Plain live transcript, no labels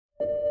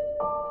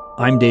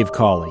I'm Dave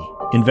Cawley,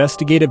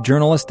 investigative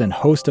journalist and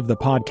host of the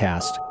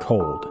podcast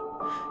Cold.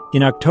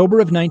 In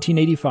October of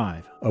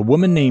 1985, a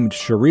woman named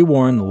Cherie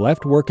Warren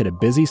left work at a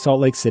busy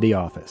Salt Lake City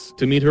office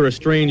to meet her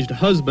estranged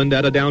husband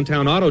at a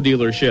downtown auto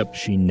dealership.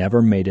 She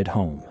never made it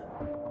home.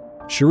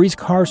 Cherie's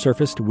car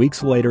surfaced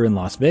weeks later in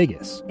Las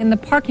Vegas. In the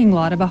parking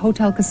lot of a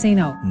hotel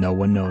casino. No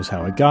one knows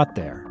how it got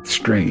there.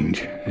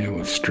 Strange. It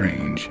was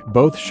strange.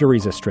 Both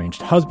Cherie's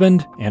estranged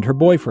husband and her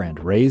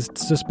boyfriend raised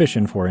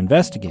suspicion for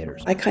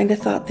investigators. I kind of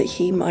thought that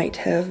he might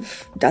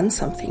have done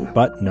something.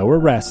 But no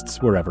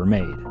arrests were ever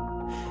made.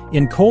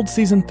 In Cold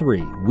Season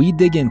 3, we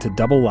dig into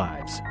double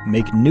lives,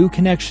 make new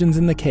connections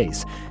in the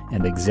case,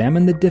 and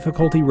examine the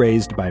difficulty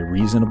raised by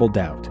reasonable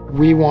doubt.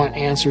 We want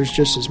answers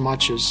just as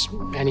much as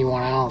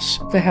anyone else.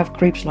 They have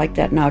creeps like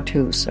that now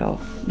too,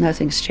 so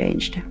nothing's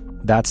changed.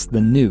 That's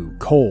the new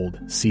Cold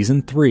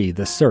Season 3,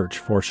 The Search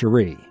for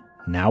Cherie,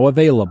 now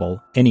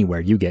available anywhere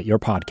you get your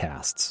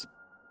podcasts.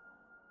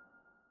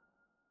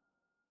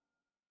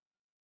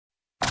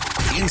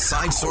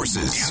 Inside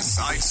Sources.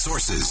 Inside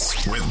Sources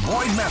with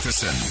Boyd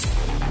Matheson.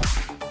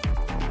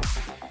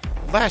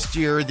 Last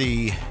year,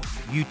 the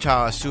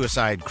Utah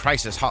Suicide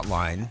Crisis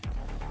Hotline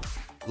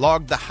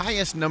logged the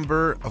highest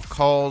number of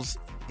calls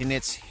in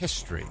its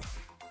history.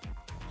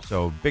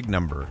 So, big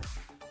number.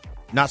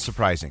 Not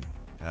surprising.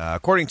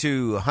 According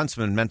to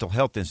Huntsman Mental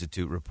Health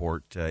Institute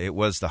report, it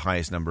was the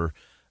highest number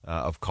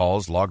of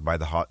calls logged by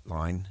the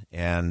hotline.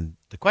 And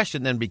the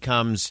question then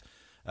becomes,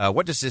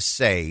 what does this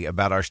say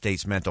about our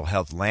state's mental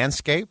health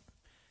landscape?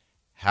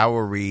 How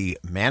are we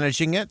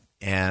managing it?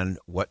 And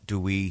what do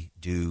we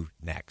do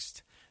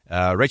next?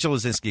 Rachel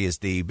Lazinski is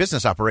the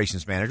business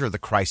operations manager of the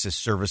crisis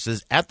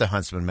services at the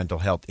Huntsman Mental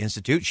Health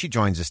Institute. She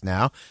joins us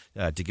now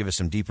to give us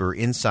some deeper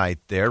insight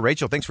there.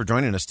 Rachel, thanks for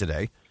joining us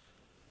today.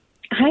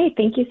 Hi,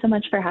 thank you so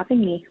much for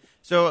having me.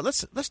 So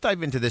let's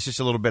dive into this just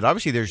a little bit.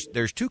 Obviously,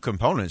 there's two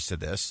components to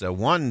this.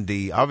 One,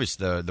 the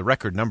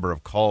record number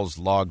of calls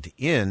logged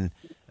in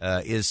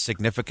is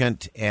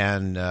significant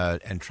and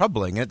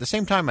troubling. And at the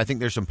same time, I think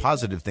there's some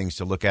positive things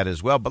to look at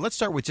as well. But let's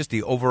start with just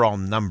the overall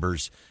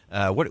numbers.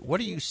 What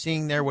are you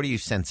seeing there? What are you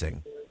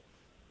sensing?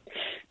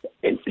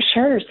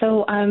 Sure.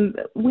 So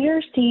we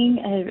are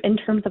seeing, in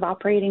terms of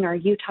operating our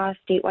Utah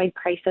statewide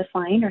crisis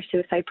line or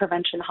suicide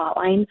prevention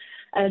hotline,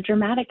 a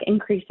dramatic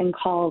increase in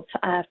calls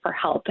for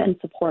help and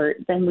support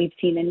than we've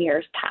seen in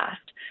years past.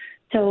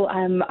 So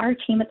our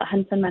team at the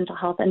Huntsman Mental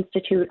Health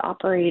Institute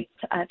operates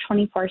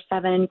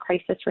 24/7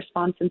 crisis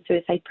response and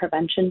suicide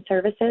prevention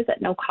services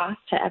at no cost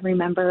to every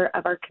member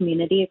of our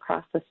community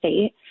across the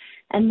state.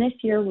 And this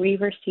year, we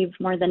received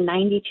more than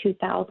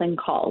 92,000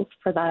 calls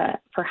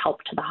for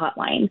help to the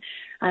hotline.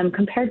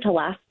 Compared to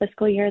last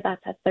fiscal year,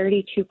 that's a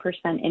 32%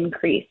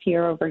 increase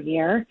year over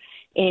year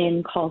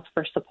in calls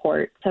for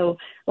support. So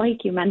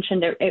like you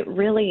mentioned, it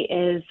really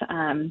is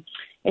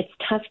it's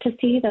tough to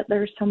see that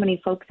there's so many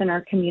folks in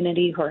our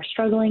community who are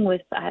struggling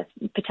with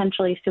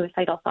potentially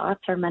suicidal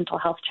thoughts or mental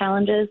health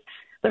challenges,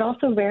 but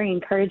also very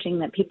encouraging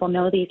that people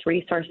know these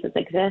resources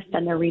exist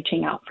and they're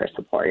reaching out for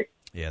support.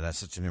 Yeah, that's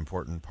such an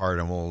important part,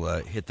 and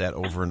we'll hit that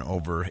over and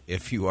over.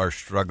 If you are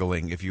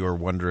struggling, if you are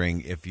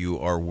wondering, if you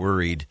are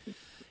worried,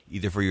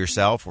 either for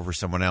yourself or for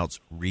someone else,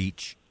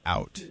 reach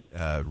out.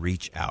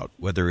 Reach out.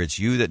 Whether it's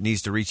you that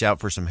needs to reach out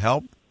for some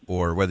help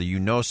or whether you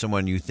know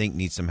someone you think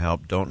needs some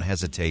help, don't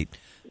hesitate.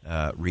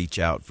 Reach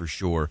out for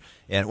sure.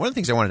 And one of the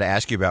things I wanted to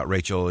ask you about,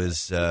 Rachel,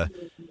 is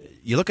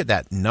you look at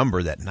that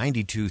number, that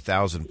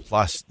 92,000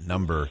 plus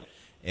number,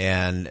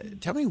 and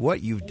tell me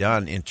what you've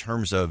done in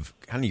terms of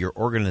kind of your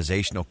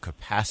organizational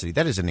capacity.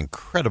 That is an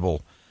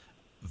incredible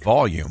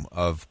volume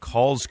of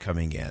calls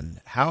coming in.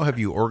 How have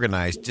you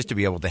organized just to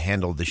be able to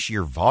handle the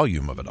sheer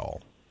volume of it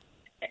all?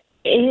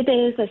 It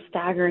is a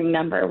staggering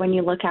number when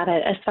you look at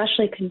it,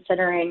 especially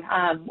considering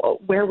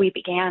where we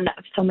began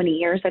so many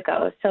years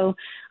ago. So,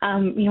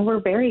 we're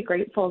very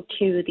grateful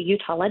to the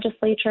Utah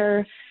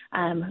legislature,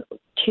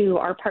 to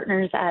our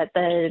partners at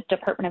the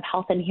Department of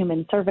Health and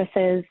Human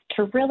Services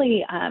to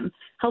really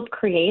help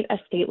create a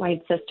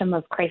statewide system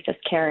of crisis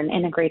care and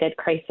integrated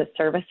crisis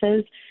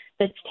services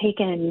that's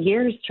taken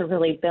years to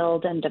really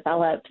build and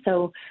develop.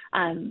 So,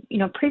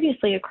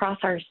 previously across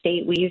our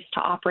state, we used to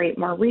operate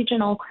more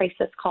regional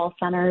crisis call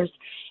centers,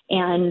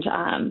 and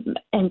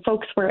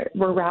folks were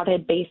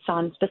routed based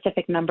on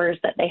specific numbers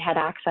that they had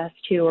access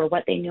to or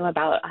what they knew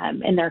about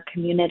in their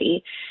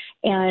community.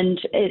 And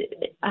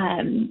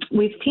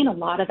we've seen a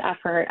lot of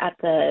effort at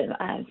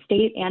the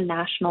state and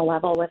national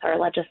level with our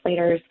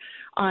legislators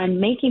on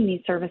making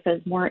these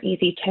services more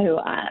easy to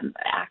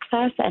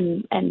access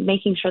and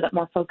making sure that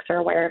more folks are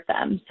aware of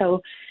them.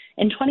 So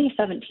in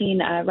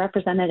 2017,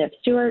 Representative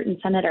Stewart and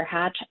Senator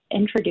Hatch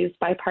introduced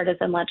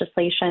bipartisan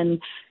legislation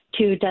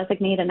to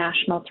designate a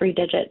national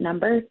 3-digit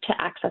number to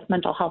access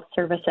mental health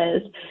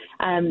services.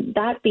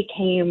 That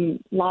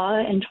became law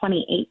in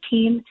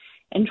 2018.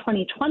 In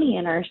 2020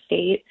 in our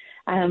state,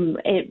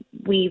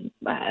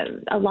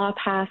 a law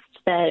passed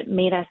that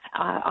made us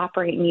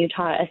operate in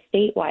Utah a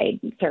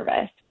statewide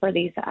service for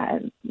these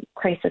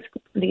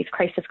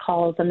crisis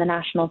calls and the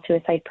National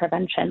Suicide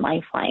Prevention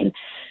Lifeline.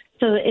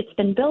 So it's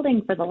been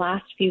building for the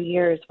last few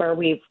years where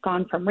we've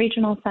gone from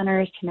regional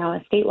centers to now a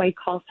statewide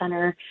call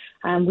center.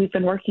 We've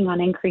been working on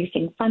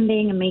increasing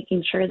funding and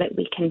making sure that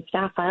we can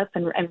staff up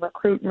and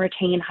recruit and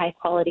retain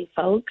high-quality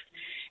folks,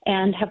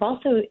 and have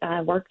also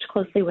worked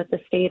closely with the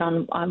state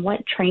on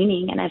what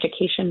training and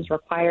education is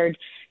required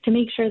to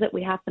make sure that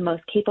we have the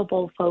most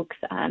capable folks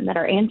that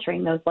are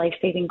answering those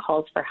life-saving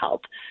calls for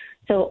help.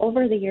 So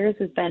over the years,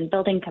 we've been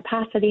building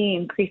capacity,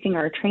 increasing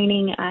our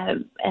training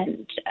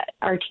and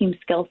our team's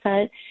skill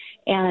set.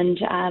 And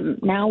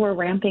now we're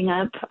ramping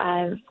up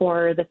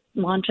for the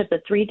launch of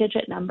the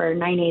 3-digit number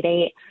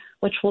 988,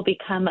 which will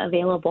become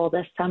available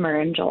this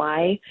summer in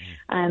July.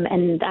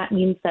 And that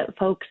means that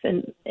folks,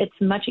 and it's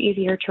much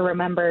easier to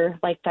remember,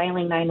 like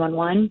dialing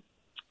 911,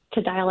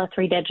 to dial a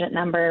 3-digit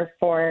number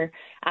for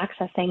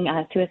accessing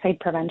suicide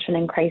prevention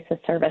and crisis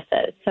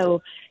services.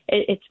 So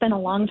it's been a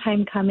long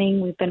time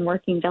coming. We've been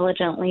working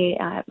diligently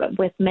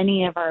with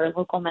many of our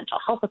local mental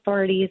health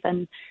authorities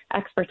and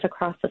experts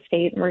across the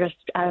state. We're just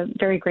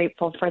very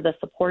grateful for the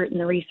support and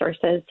the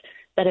resources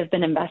that have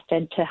been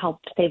invested to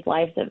help save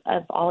lives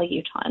of all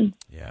Utahns.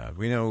 Yeah,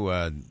 we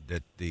know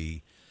that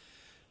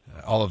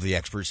all of the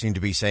experts seem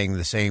to be saying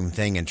the same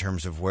thing in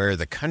terms of where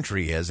the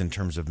country is in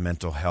terms of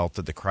mental health,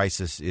 that the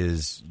crisis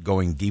is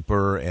going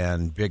deeper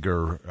and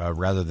bigger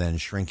rather than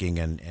shrinking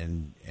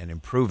and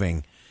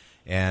improving.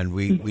 And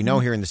we know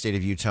here in the state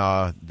of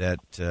Utah that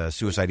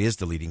suicide is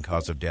the leading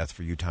cause of death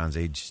for Utahns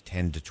aged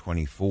 10 to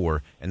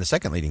 24, and the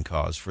second leading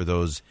cause for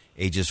those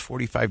ages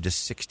 45 to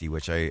 60,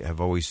 which I have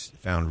always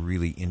found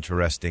really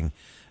interesting.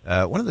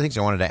 One of the things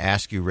I wanted to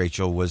ask you,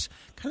 Rachel, was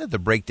kind of the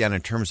breakdown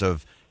in terms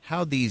of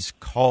how these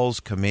calls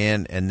come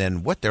in and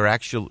then what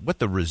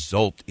the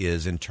result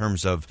is in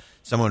terms of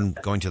someone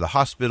going to the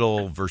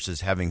hospital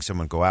versus having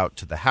someone go out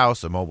to the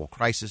house, a mobile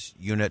crisis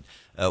unit.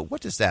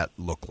 What does that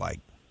look like?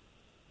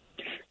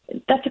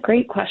 That's a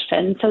great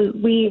question. So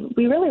we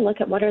really look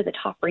at what are the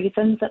top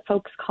reasons that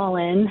folks call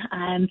in.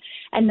 And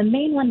the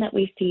main one that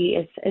we see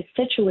is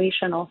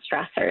situational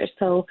stressors.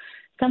 So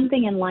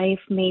something in life,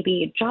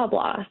 maybe job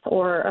loss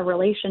or a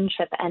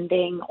relationship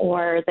ending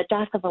or the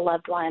death of a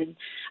loved one,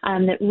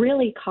 that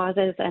really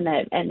causes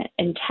an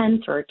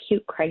intense or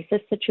acute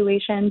crisis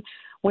situation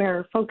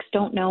where folks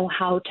don't know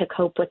how to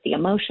cope with the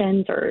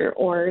emotions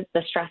or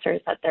the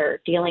stressors that they're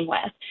dealing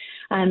with.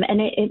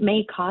 And it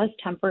may cause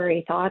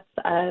temporary thoughts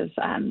of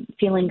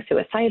feeling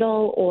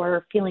suicidal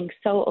or feeling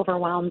so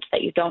overwhelmed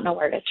that you don't know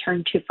where to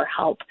turn to for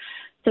help.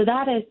 So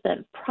that is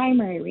the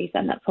primary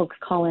reason that folks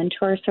call into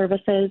our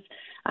services.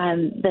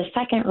 The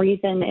second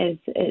reason is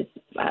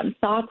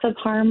thoughts of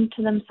harm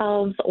to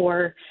themselves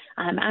or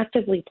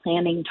actively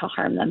planning to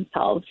harm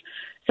themselves.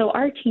 So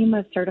our team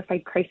of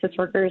certified crisis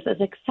workers is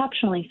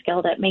exceptionally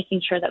skilled at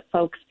making sure that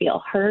folks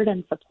feel heard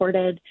and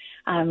supported,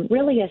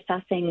 really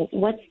assessing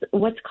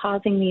what's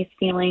causing these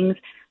feelings,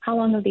 how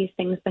long have these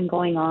things been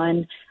going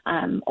on,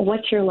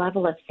 what's your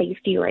level of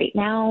safety right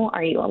now,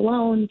 are you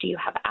alone, do you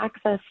have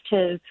access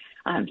to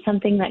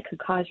something that could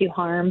cause you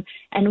harm,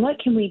 and what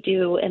can we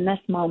do in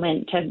this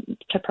moment to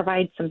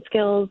provide some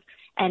skills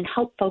and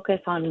help focus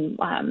on,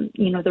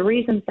 the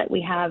reasons that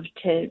we have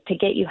to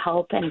get you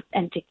help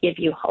and to give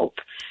you hope.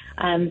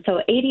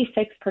 So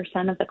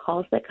 86% of the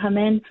calls that come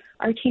in,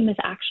 our team is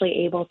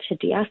actually able to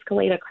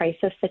de-escalate a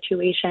crisis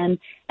situation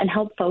and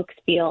help folks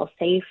feel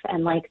safe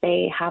and like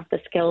they have the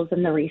skills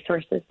and the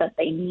resources that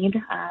they need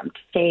to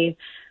stay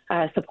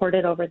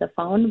supported over the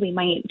phone. We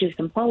might do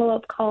some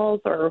follow-up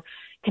calls or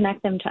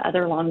connect them to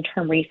other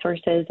long-term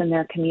resources in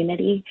their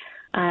community.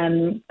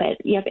 But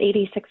you have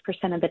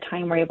 86% of the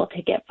time we're able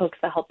to get folks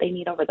the help they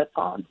need over the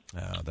phone.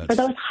 For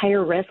those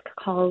higher risk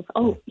calls,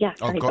 go ahead.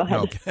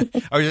 No.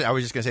 I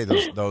was just going to say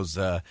those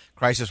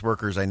crisis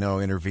workers I know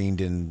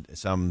intervened in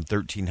some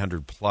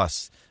 1,300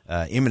 plus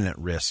imminent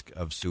risk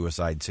of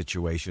suicide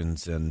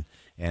situations and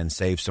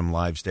saved some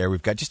lives there.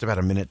 We've got just about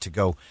a minute to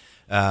go.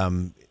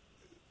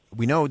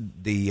 We know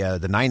the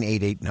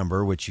 988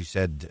 number, which you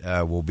said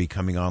will be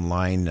coming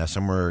online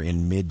somewhere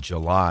in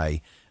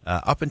mid-July.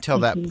 Up until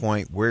that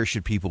point, where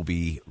should people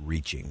be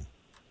reaching?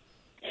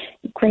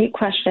 Great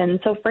question.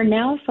 So for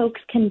now, folks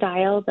can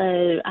dial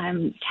the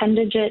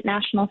 10-digit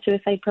National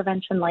Suicide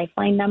Prevention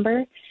Lifeline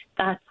number.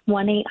 That's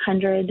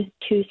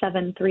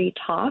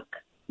 1-800-273-TALK,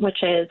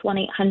 which is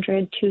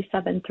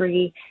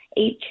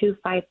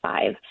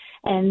 1-800-273-8255.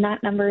 And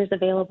that number is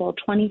available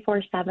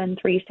 24/7,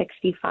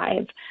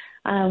 365.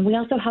 We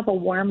also have a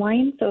warm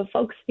line, so if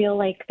folks feel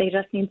like they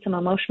just need some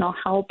emotional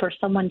help or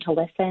someone to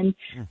listen,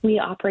 we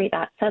operate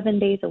that 7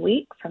 days a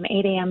week from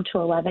 8 a.m. to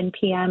 11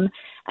 p.m.,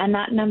 and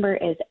that number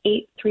is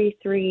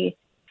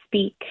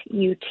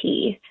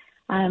 833-SPEAK-UT.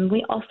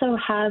 We also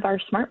have our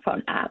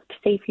smartphone app,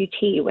 Safe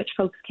UT, which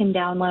folks can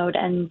download,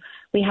 and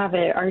we have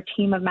our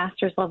team of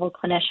master's level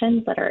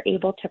clinicians that are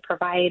able to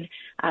provide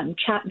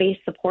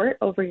chat-based support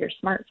over your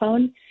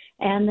smartphone.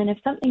 And then if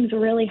something's a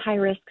really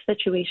high-risk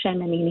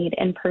situation and you need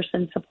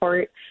in-person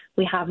support,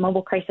 we have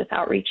mobile crisis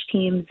outreach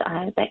teams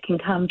that can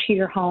come to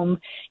your home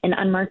in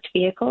unmarked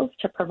vehicles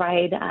to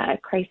provide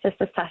crisis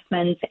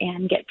assessments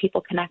and get people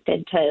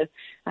connected to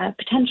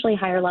potentially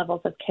higher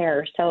levels of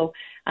care. So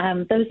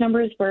those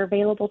numbers were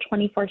available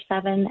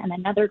 24/7. And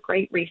another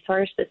great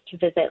resource is to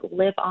visit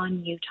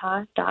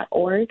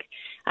liveonutah.org,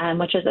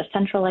 which is a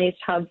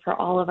centralized hub for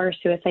all of our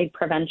suicide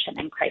prevention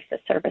and crisis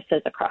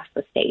services across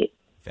the state.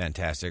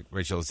 Fantastic.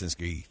 Rachel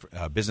Lisinski,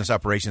 Business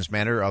Operations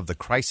Manager of the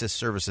Crisis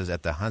Services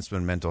at the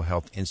Huntsman Mental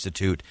Health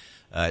Institute.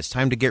 It's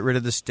time to get rid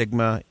of the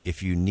stigma.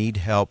 If you need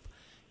help,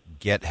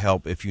 get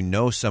help. If you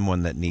know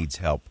someone that needs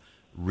help,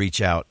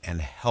 reach out and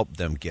help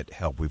them get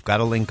help. We've got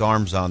to link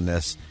arms on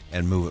this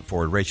and move it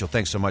forward. Rachel,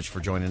 thanks so much for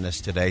joining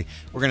us today.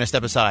 We're going to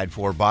step aside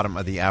for bottom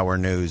of the hour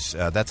news.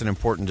 That's an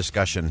important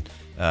discussion.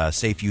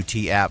 Safe UT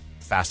app,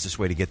 fastest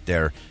way to get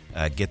there.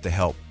 Get the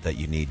help that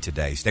you need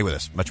today. Stay with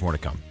us. Much more to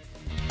come.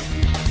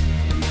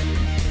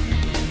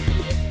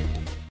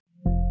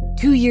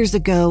 2 years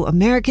ago,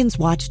 Americans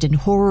watched in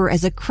horror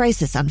as a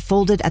crisis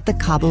unfolded at the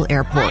Kabul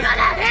airport.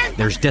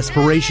 There's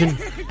desperation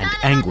and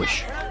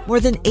anguish. More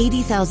than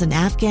 80,000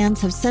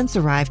 Afghans have since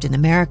arrived in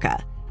America,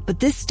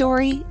 but this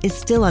story is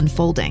still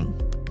unfolding.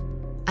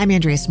 I'm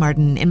Andrea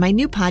Smartin. In my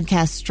new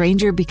podcast,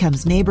 Stranger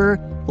Becomes Neighbor,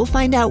 we'll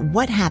find out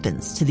what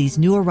happens to these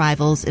new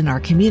arrivals in our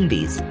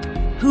communities.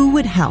 Who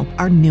would help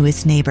our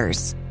newest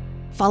neighbors?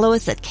 Follow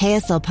us at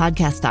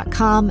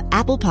kslpodcast.com,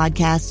 Apple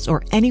Podcasts,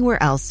 or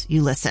anywhere else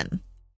you listen.